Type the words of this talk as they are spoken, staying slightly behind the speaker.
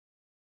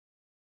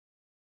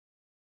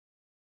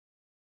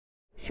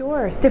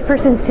Sure. Stiff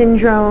person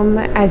syndrome,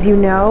 as you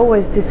know,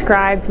 was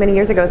described many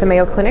years ago at the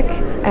Mayo Clinic,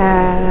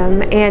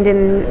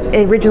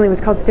 it originally was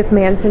called stiff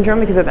man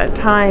syndrome because at that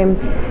time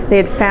they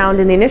had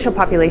found in the initial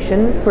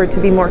population for it to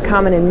be more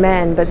common in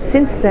men, but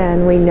since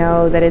then we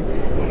know that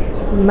it's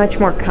much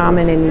more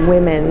common in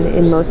women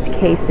in most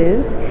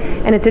cases,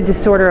 and it's a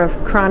disorder of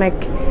chronic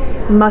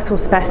muscle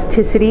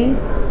spasticity.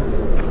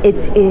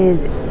 It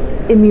is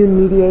immune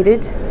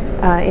mediated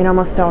in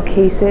almost all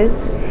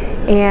cases,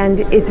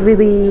 and it's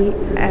really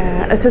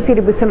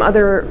associated with some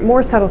other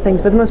more subtle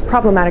things, but the most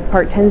problematic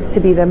part tends to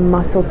be the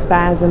muscle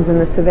spasms and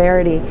the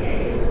severity.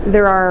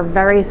 There are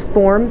various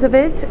forms of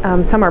it.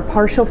 Some are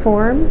partial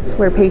forms,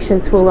 where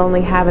patients will only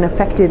have an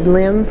affected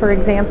limb, for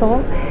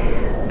example.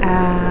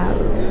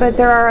 But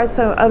there are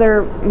also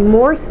other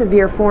more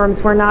severe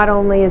forms where not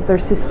only is there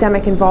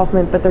systemic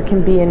involvement, but there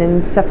can be an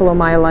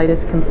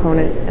encephalomyelitis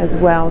component as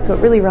well. So it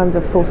really runs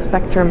a full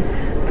spectrum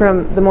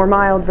from the more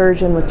mild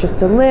version with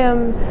just a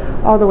limb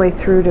all the way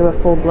through to a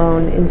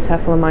full-blown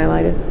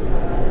encephalomyelitis.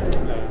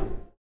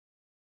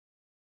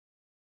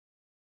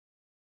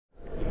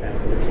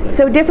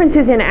 So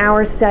differences in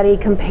our study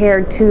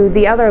compared to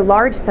the other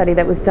large study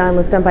that was done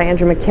by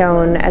Andrew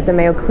McKeown at the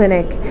Mayo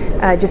Clinic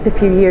just a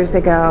few years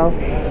ago.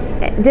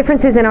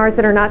 Differences in ours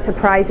that are not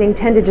surprising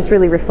tend to just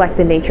really reflect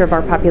the nature of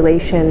our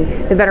population.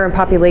 The veteran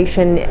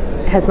population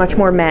has much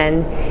more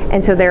men,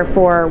 and so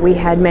therefore we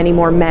had many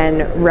more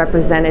men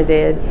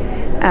represented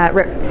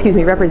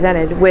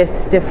with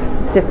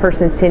stiff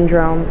person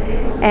syndrome.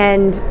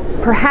 And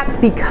perhaps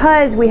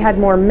because we had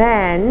more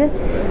men,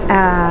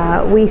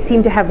 we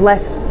seem to have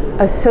less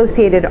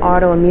associated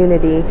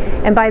autoimmunity.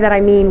 And by that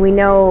I mean we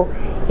know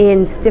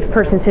in stiff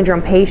person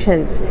syndrome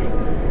patients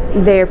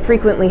they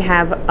frequently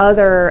have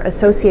other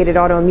associated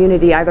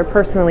autoimmunity, either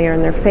personally or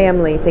in their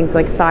family, things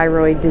like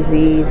thyroid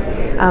disease,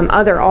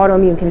 other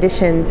autoimmune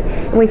conditions.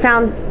 And we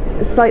found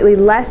slightly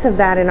less of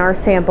that in our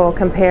sample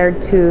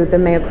compared to the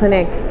Mayo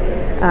Clinic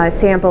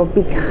sample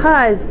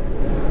because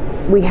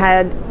we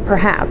had,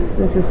 perhaps,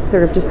 this is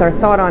sort of just our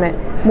thought on it,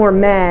 more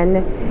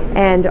men,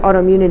 and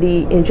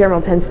autoimmunity in general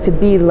tends to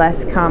be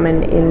less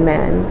common in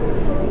men.